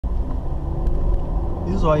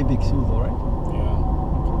This is Ibex Hill though, right?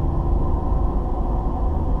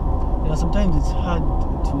 Yeah. Sometimes it's hard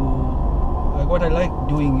to, like, what I like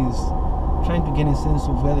doing is trying to gain a sense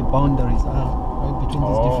of where the boundaries are, right, between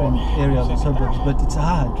these different areas of suburbs, but it's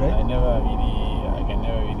hard, right? I can never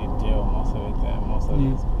really tell most of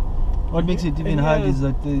it. What makes it even hard is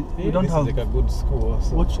that we don't have... It's like a good school.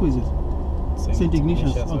 So what school is it? St.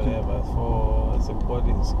 Ignatius. Okay. Whatever. It's a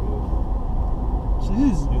boarding school. So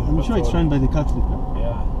this is, I'm sure it's run by the Catholic, no?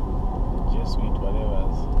 Yeah. Jesuit, whatever.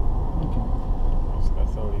 Okay. It's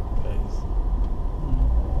Catholic guys.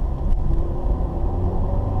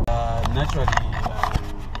 Naturally,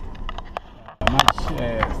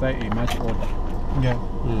 slightly much older. Yeah.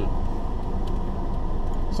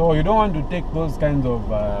 So you don't want to take those kinds of...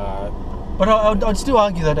 But I'd still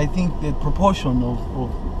argue that I think the proportion of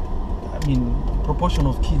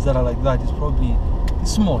kids that are like that is probably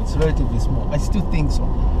small. It's relatively small. I still think so.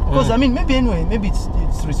 Because maybe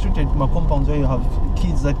it's restricted to my compounds where you have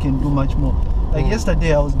kids that can do much more. Like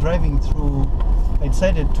yesterday I was driving through, I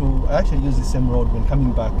actually use the same road when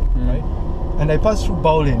coming back, right? And I passed through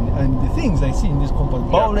Bauleni, and the things I see in this compound,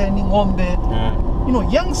 Bauleni, Ngombe,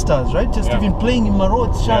 youngsters, right? Just even playing in my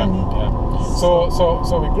road, shiny. So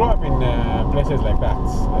we grew up in places like that.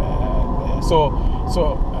 So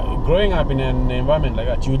growing up in an environment like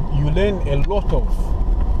that, you learn a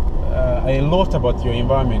lot about your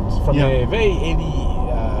environment from a very early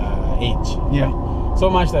age. Yeah. Right? So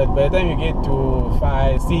much that by the time you get to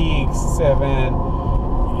 5, 6, 7,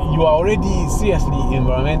 you are already seriously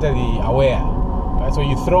environmentally aware. Right? So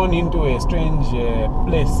you're thrown into a strange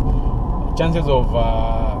place. Chances of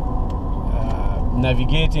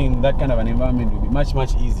navigating that kind of an environment will be much,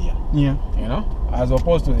 much easier. Yeah. As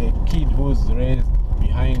opposed to a kid who's raised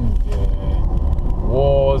behind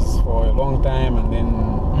walls for a long time and then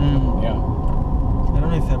I don't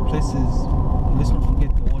know if there are places. Let's not forget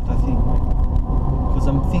the water thing, right? Because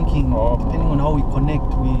I'm thinking, depending on how we connect,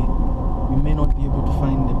 we may not be able to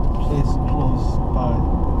find a place close by. I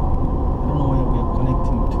don't know where we are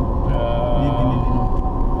connecting to. Maybe not.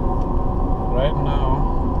 Right now,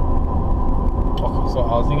 so I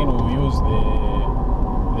was thinking we'll use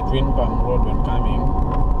the Twin Palm Road when coming.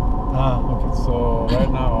 Okay. So right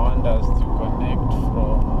now I want us to connect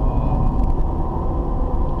from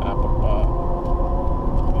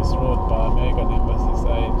this road by American Embassy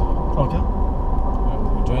side. Okay.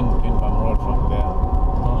 We join the Twin Palm Road from there.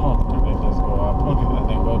 And then just go up. Okay. And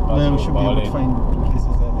then go past. Then we should be able to find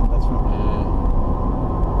places there. Then that's fine.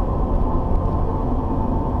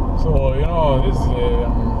 So this.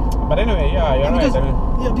 But anyway, you're because,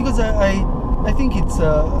 right. Because I think it's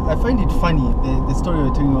I find it funny the story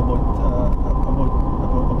you're telling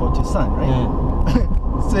about your son, right?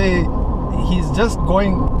 Say he's just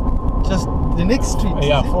going the next street. But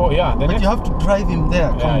you have to drive him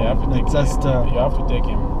there. Yeah, you have to take him. You have to take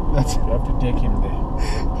him. You have to take him there.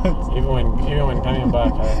 even when coming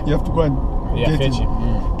back, you have to go and fetch him.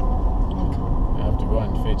 You have to go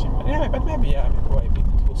and fetch him. But maybe people are a bit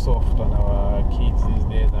too soft on our kids these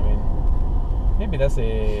days. I mean, maybe that's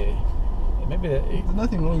there's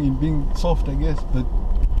nothing wrong in being soft, I guess, but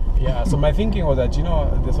so my thinking was that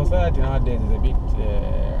the society nowadays is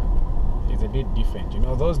a bit different.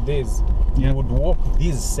 Those days you would walk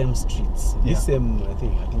these same streets, I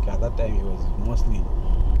think at that time it was mostly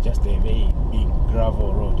just a very big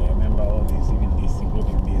gravel road. I remember all these, even this,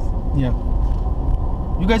 including this. Yeah.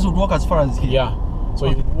 You guys would walk as far as here? Yeah. So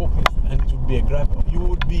you would walk this, and it would be a gravel. You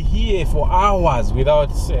would be here for hours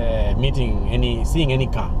without seeing any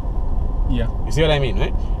car. Yeah. You see what I mean,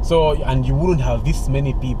 right? So, and you wouldn't have this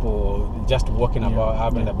many people just walking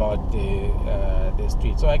about the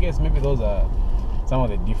street. So I guess maybe those are some of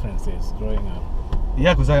the differences growing up.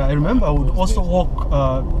 Yeah, because I remember I would also walk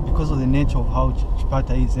because of the nature of how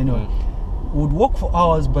Chipata is anyway. We would walk for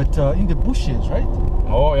hours, but in the bushes, right?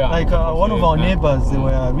 Oh yeah. Like one of our neighbors, they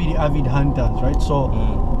were really avid hunters, right? So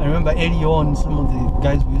I remember early on, some of the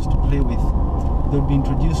guys we used to play with, they'd be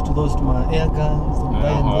introduced to those air guns, those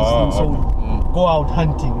things. So go out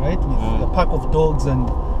hunting, right, with a pack of dogs and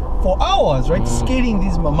for hours, right, scaling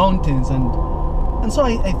these mountains and so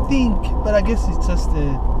I think, but I guess it's just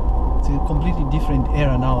it's a completely different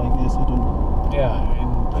era now. I guess I don't know. Yeah,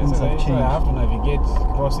 and things have changed. I have to navigate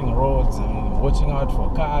crossing roads and watching out for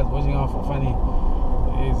cars, watching out for funny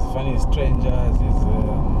strangers.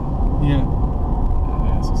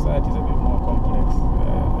 Society is a bit more complex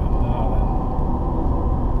now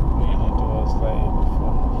than it was like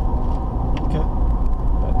before. Okay.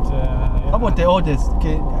 But how about the oldest?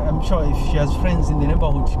 I'm sure if she has friends in the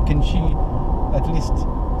neighborhood, can she at least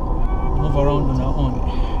move around on her own?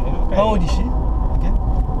 How old is she? Okay.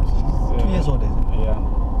 She's 2 years old, is it? Yeah.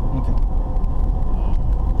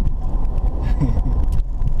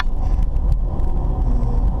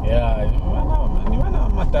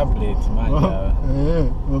 man.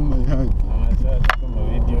 Oh my God.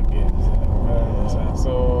 Video games.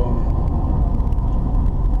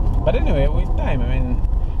 But anyway, with time, I mean,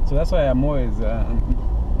 so that's why I'm always, I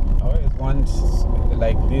always want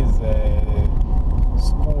like these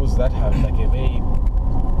schools that have like a very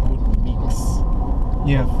good mix.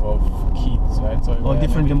 Yeah. Of kids, right? So or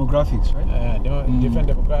different demographics, right? Different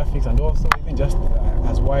demographics, and also even just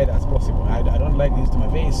as wide as possible. I don't like these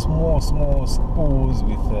very small schools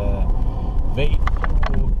with very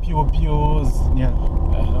pupils. Yeah.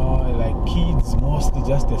 You know, like kids mostly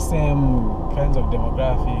just the same kinds of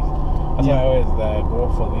demographics. That's why I always go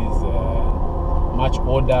for these much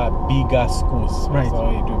older, bigger schools. Right. So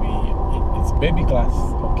it will be it's baby class,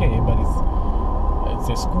 okay, but it's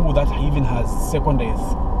a school that even has secondary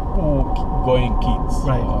school going kids.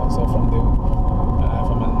 Right. So from an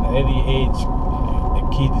early age, the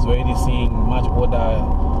kid is already seeing much older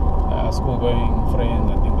school going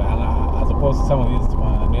friends and things like that. As opposed to some of these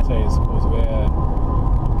nursery schools where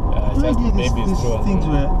just babies these things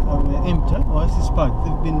were empty, or is this part?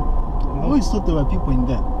 They've been. I always thought there were people in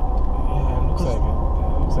there. Yeah, it looks like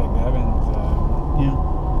they haven't. Yeah.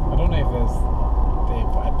 I don't know if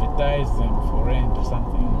they've advertised them for rent or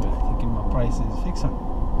something. I think in my prices, fix them.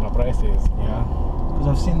 My prices, yeah. Because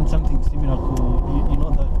I've seen something similar to you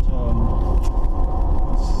know that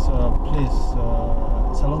this place.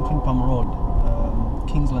 It's along Twin Palm Road,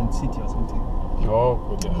 Kingsland City or something. Oh,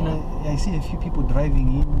 good. You know, I see a few people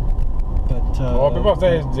driving in, but people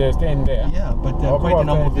say they're staying there. Yeah, but there are quite a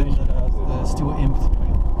number of them that are still empty.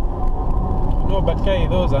 Right? No, but Kai,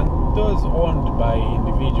 those owned by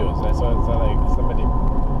individuals. So it's like somebody.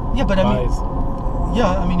 Yeah, but buys.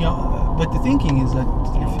 I mean, but the thinking is that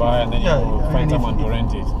you buy and then you find someone to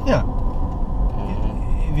rent it. Yeah.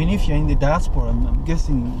 Even if you're in the diaspora, I'm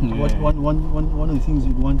guessing what one of the things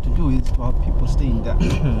you'd want to do is to have people staying there.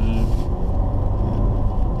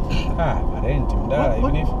 Rent him there.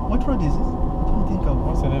 What road is this? I don't think I've.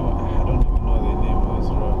 What's the name? I don't even know the name of this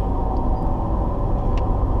road.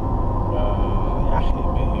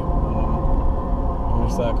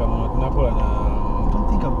 Lusaka, I don't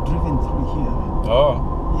think I've driven through here. Oh.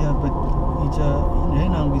 Yeah, but it's in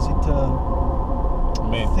Renang, is it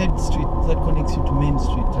Main. 3rd Street that connects you to Main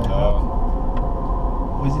Street?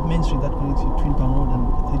 Or is it Main Street that connects you to Twin Palm Road and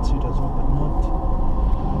 3rd Street as well, but not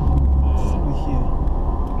through here?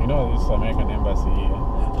 You know this American embassy here?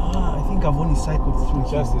 I think I've only cycled through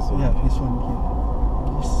just here. This one? Yeah, this one here.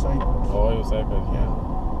 Just cycled. Oh, you cycled here? Yeah.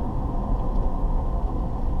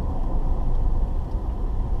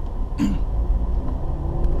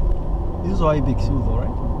 This is Ibex Hill though,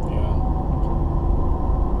 right? Yeah.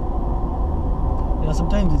 Yeah,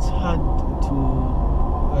 sometimes it's hard to...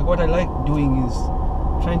 Like what I like doing is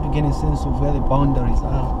trying to gain a sense of where the boundaries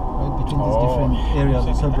are, right, between these different areas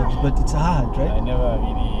and suburbs, but it's hard, right? I can never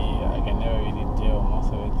really tell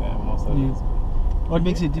most of it. What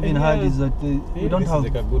makes it even hard is that we don't have...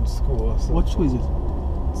 This is like a good school. So what school is it?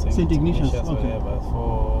 St. Ignatius. Okay. Whatever,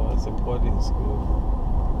 it's a boarding school.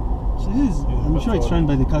 So this is, I'm sure it's run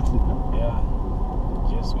by the Catholic, right? Yeah.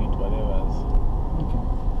 Jesuit, whatever. Okay.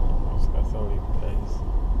 It's Catholic guys.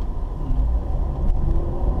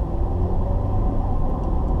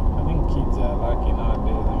 I think kids are lucky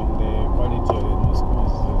nowadays. I mean, the quality of the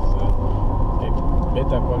schools is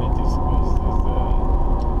better quality schools is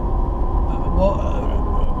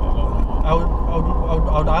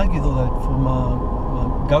I would argue though that from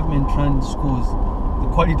government-run schools, the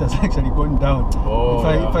quality has actually gone down.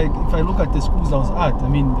 If I look at the schools I was at, I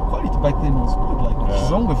mean, the quality back then was good. Like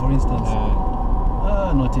Zongwe, for instance,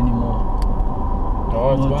 not anymore.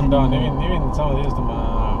 Oh, it's gone down. Even some of these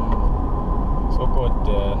so-called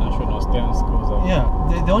national STEM schools.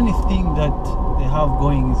 The only thing that they have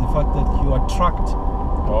going is the fact that you attract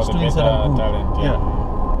students that are good. Talent,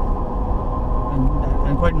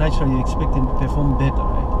 and quite naturally you expect them to perform better,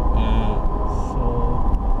 right? So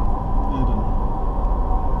I don't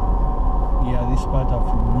know. Yeah, this part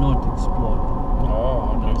I've not explored.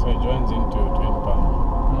 Oh, okay. So it joins into Twin Palm.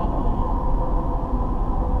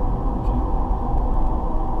 Okay.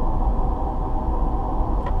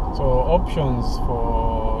 So options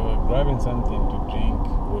for grabbing something to drink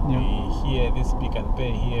would be here, this Pick and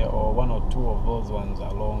Pay here, or one or two of those ones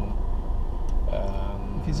along.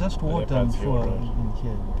 If it's just water, I'm sure in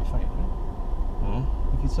here will be fine, right?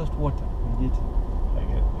 If it's just water, we'll get it.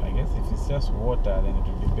 I guess if it's just water, then it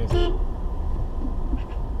would be best.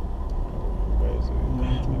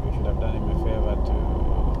 Maybe we should have done him a favor to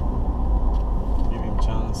give him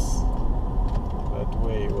chance. That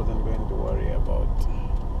way he wasn't going to worry about.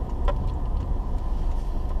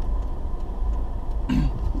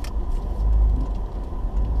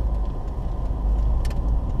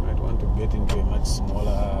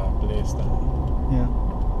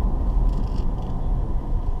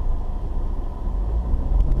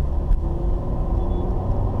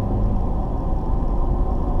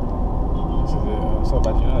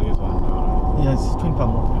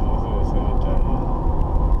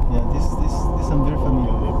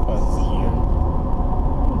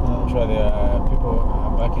 sure there are people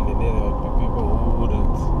back in the day. There would be people who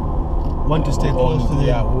wouldn't want to stay close to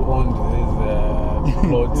the who owned these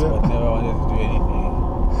plots but never wanted to do anything.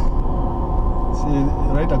 See,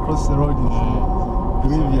 right across the road is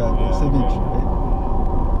graveyard, cemetery, right?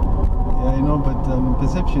 Yeah, I know, but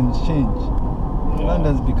perceptions change. Land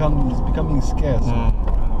is becoming scarce.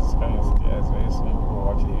 It's kind of scarce. Very soon people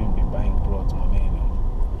will actually even be buying plots, my man.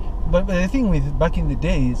 But the thing with back in the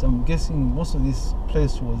days, I'm guessing most of this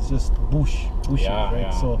place was just bushy, right?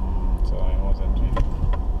 Yeah. So it wasn't really.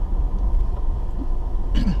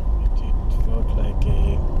 It felt like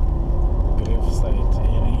a gravesite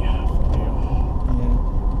area for you. yeah.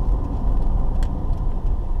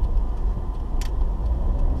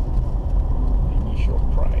 Initial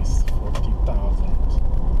price 40,000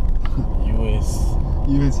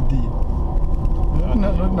 USD.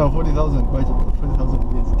 Not now 40,000, quite 40,000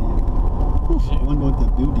 USD. I wonder what the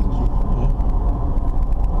building here.